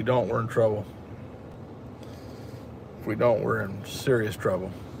we don't, we're in trouble. If we don't, we're in serious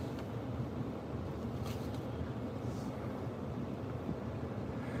trouble.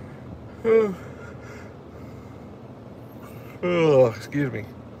 Oh, excuse me.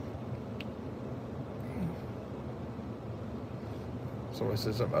 Somebody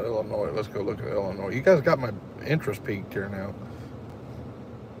said something about Illinois. Let's go look at Illinois. You guys got my interest peaked here now.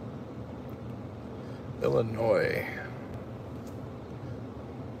 Illinois.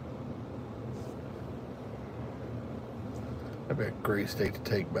 That'd be a great state to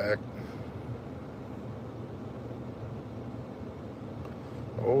take back.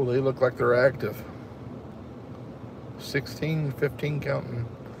 Oh, they look like they're active. 16, 15 counting.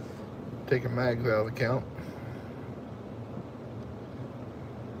 Taking mags out of the count.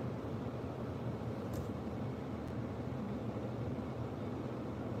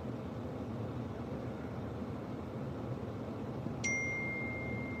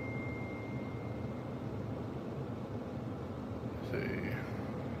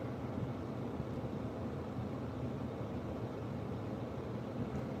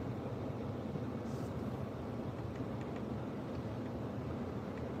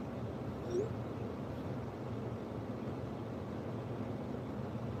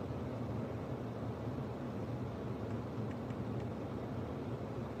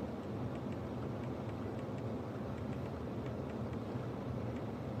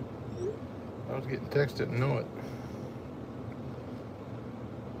 I was getting texted, didn't know it.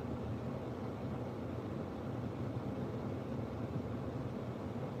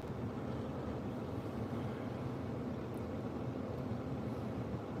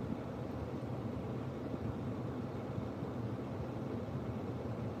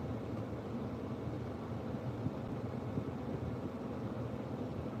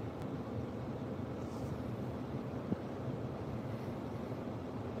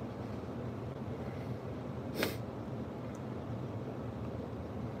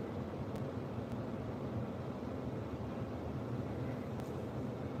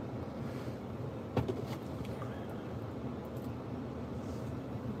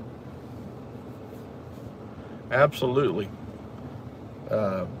 Absolutely.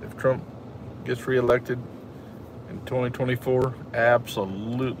 If Trump gets reelected in 2024,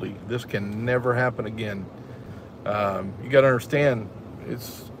 absolutely. This can never happen again. You got to understand,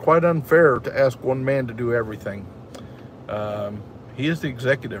 it's quite unfair to ask one man to do everything. He is the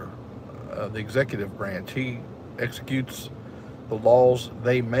executive branch. He executes the laws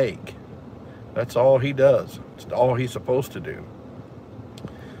they make. That's all he does. It's all he's supposed to do.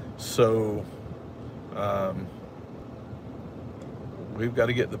 So we've got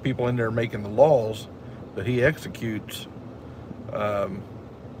to get the people in there making the laws that he executes,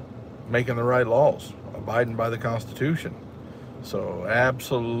 making the right laws, abiding by the Constitution. So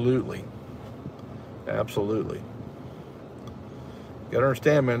absolutely, absolutely. You gotta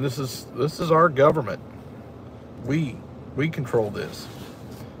understand, man, this is our government. We control this.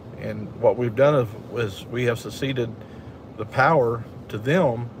 And what we've done is we have ceded the power to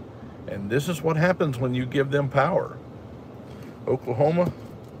them, and this is what happens when you give them power. Oklahoma.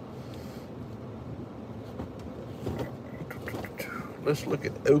 Let's look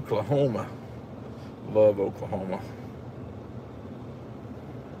at Oklahoma. Love Oklahoma.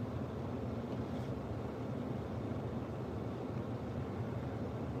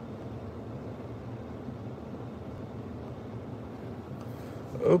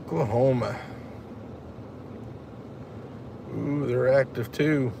 Oklahoma. Ooh, they're active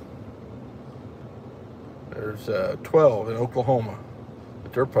too. There's 12 in Oklahoma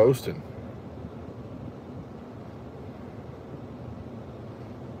that they're posting.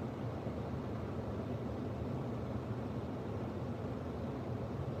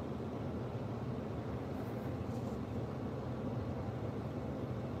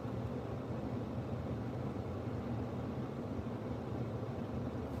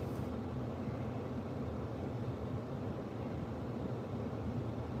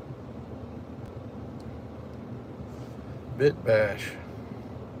 BitBash.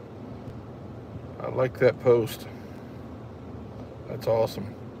 I like that post. That's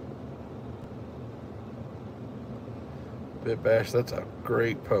awesome. BitBash, that's a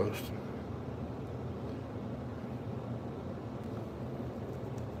great post.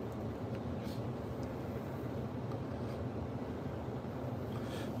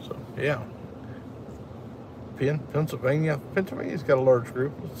 So, yeah. Pennsylvania. Pennsylvania's got a large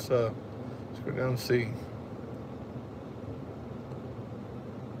group. Let's go down and see.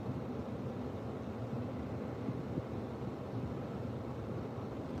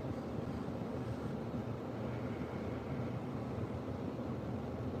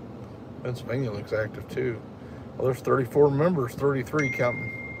 Pennsylvania looks active too. Well, there's 34 members, 33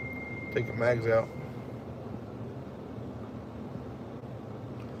 counting, taking mags out.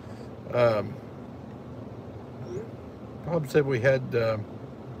 Bob said we had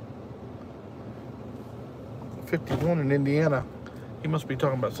 51 in Indiana. He must be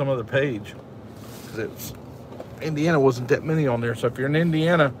talking about some other page, because Indiana wasn't that many on there. So if you're in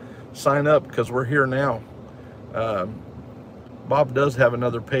Indiana, sign up, because we're here now. Bob does have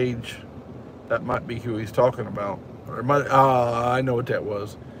another page. That might be who he's talking about. Or it might, I know what that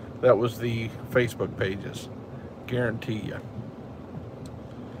was. That was the Facebook pages. Guarantee you.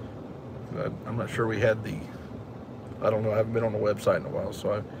 I'm not sure we had the, I don't know, I haven't been on the website in a while,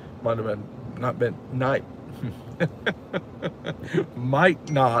 so I might have might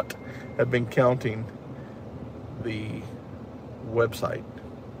not have been counting the website.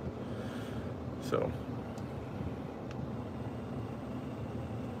 So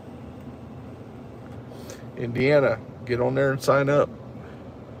Indiana, get on there and sign up.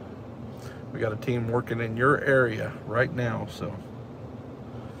 We got a team working in your area right now. So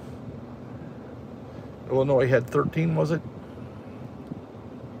Illinois had 13, was it?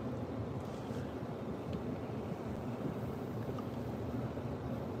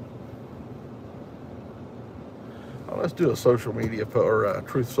 Oh, let's do a social media or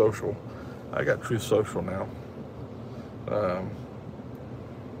Truth Social. I got Truth Social now.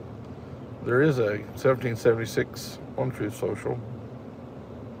 There is a 1776 on Truth Social.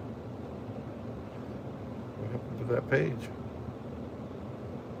 What happened to that page?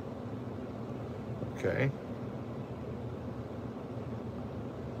 Okay.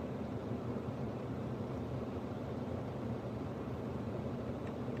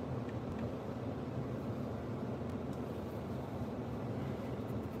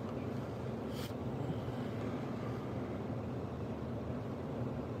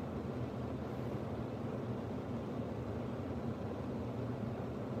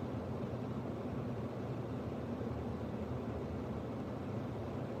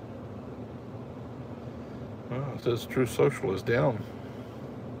 Oh, it says Truth Social is down.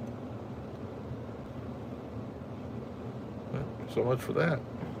 So much for that.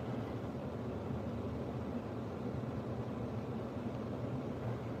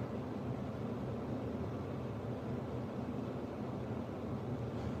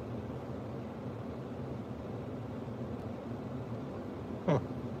 Huh.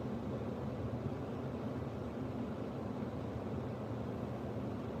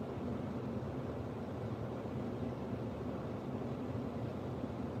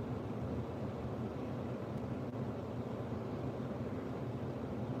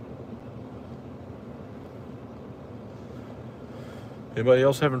 Anybody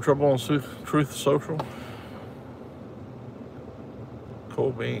else having trouble on Truth Social?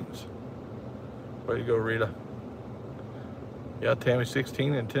 Cool beans. Way to go, Rita. Yeah, Tammy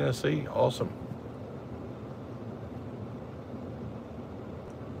 16 in Tennessee. Awesome.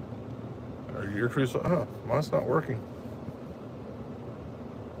 Are your Truth? Oh, mine's not working.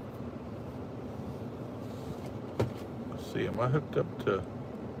 Let's see, am I hooked up to?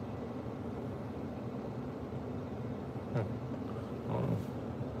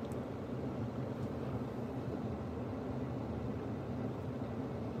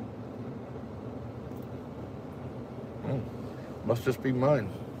 Must just be mine.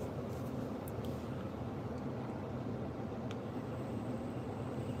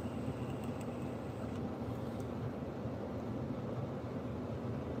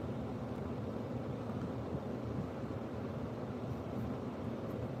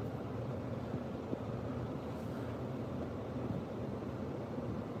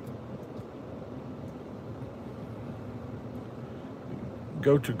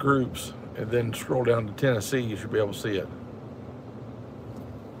 Go to groups and then scroll down to Tennessee. You should be able to see it.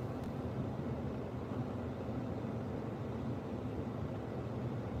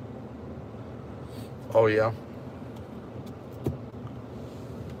 Oh yeah.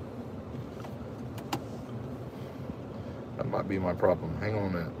 That might be my problem. Hang on a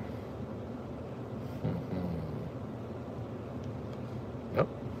minute. Nope.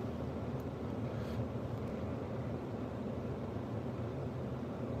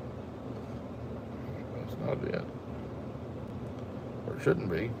 That's not it. Or it shouldn't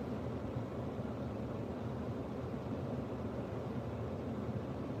be.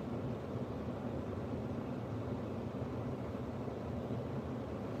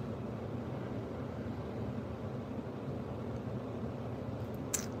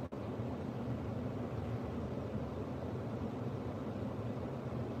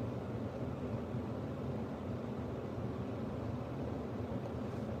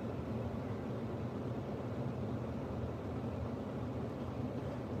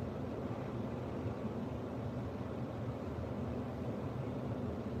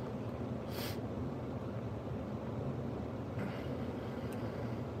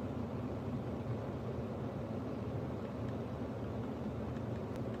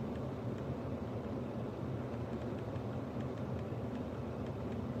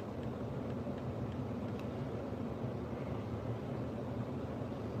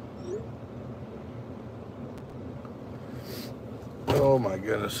 Oh my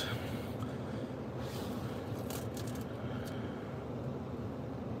goodness.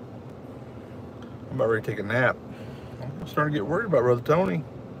 I'm about ready to take a nap. I'm starting to get worried about Brother Tony.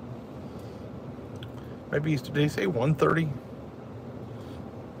 Maybe did he say 1:30?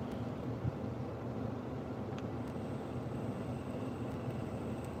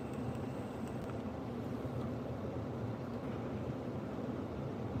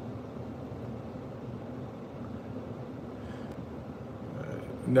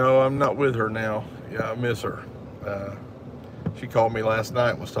 No, I'm not with her now. Yeah, I miss her. She called me last night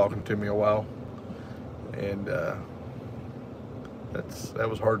and was talking to me a while. And that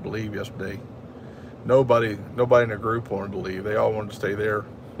was hard to leave yesterday. Nobody in the group wanted to leave. They all wanted to stay there.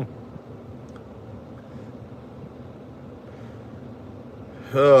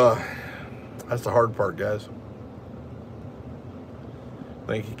 That's the hard part, guys.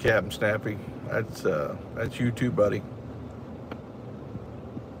 Thank you, Captain Snappy. That's you too, buddy.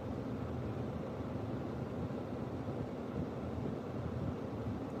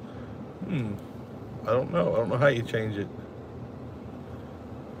 I don't know. I don't know how you change it.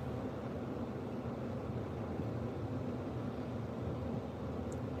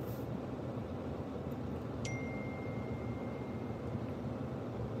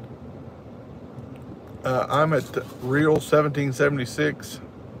 I'm at Real 1776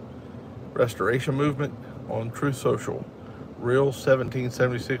 Restoration Movement on Truth Social. Real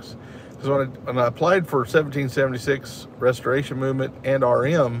 1776. Because when I applied for 1776 Restoration Movement and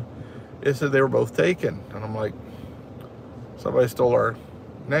RM, it said they were both taken. And I'm like, somebody stole our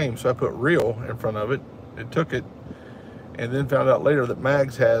name. So I put Real in front of it. It took it. And then found out later that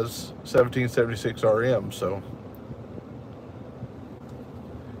Mags has 1776 RM, so.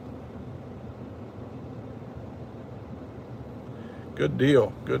 Good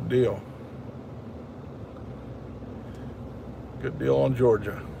deal, good deal. Good deal on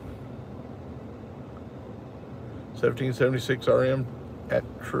Georgia. 1776 RM at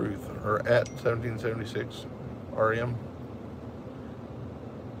Truth, or at 1776 RM.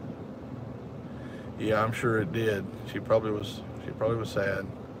 Yeah, I'm sure it did. She probably was sad.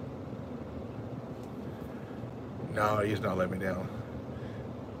 No, he's not letting me down.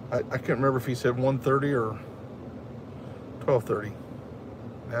 I can't remember if he said 1:30 or 12:30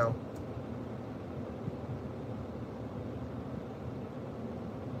 now.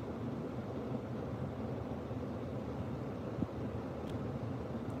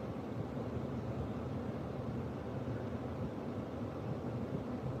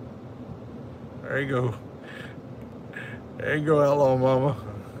 There you go. There you go, Outlaw Mama.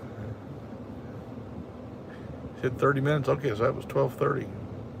 Hit 30 minutes. Okay, so that was 12:30.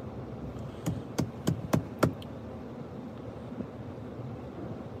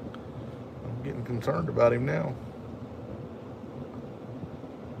 I'm getting concerned about him now.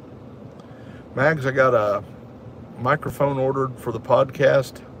 Mags, I got a microphone ordered for the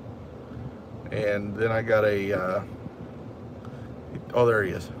podcast, and then I got a oh, there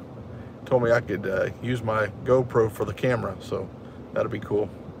he is. Told me I could use my GoPro for the camera, so that'll be cool.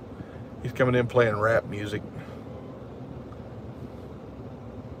 He's coming in playing rap music.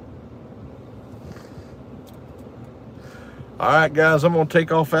 All right, guys, I'm gonna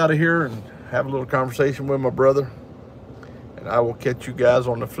take off out of here and have a little conversation with my brother, and I will catch you guys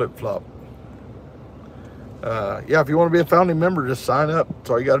on the flip-flop. Yeah, if you want to be a founding member, just sign up. That's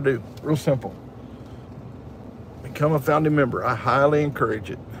all you got to do. Real simple. Become a founding member. I highly encourage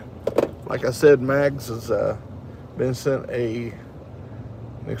it. Like I said, Mags has been sent an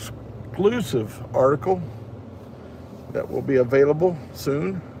exclusive article that will be available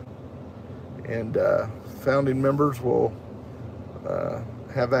soon, and founding members will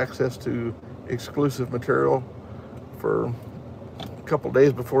have access to exclusive material for a couple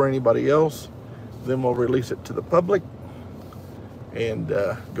days before anybody else. Then we'll release it to the public and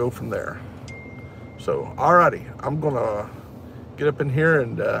go from there. So, alrighty, I'm gonna get up in here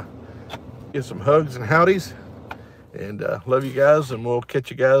and get some hugs and howdies, and love you guys, and we'll catch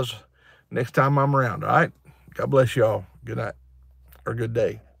you guys next time I'm around. All right, God bless y'all. Good night or good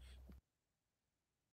day.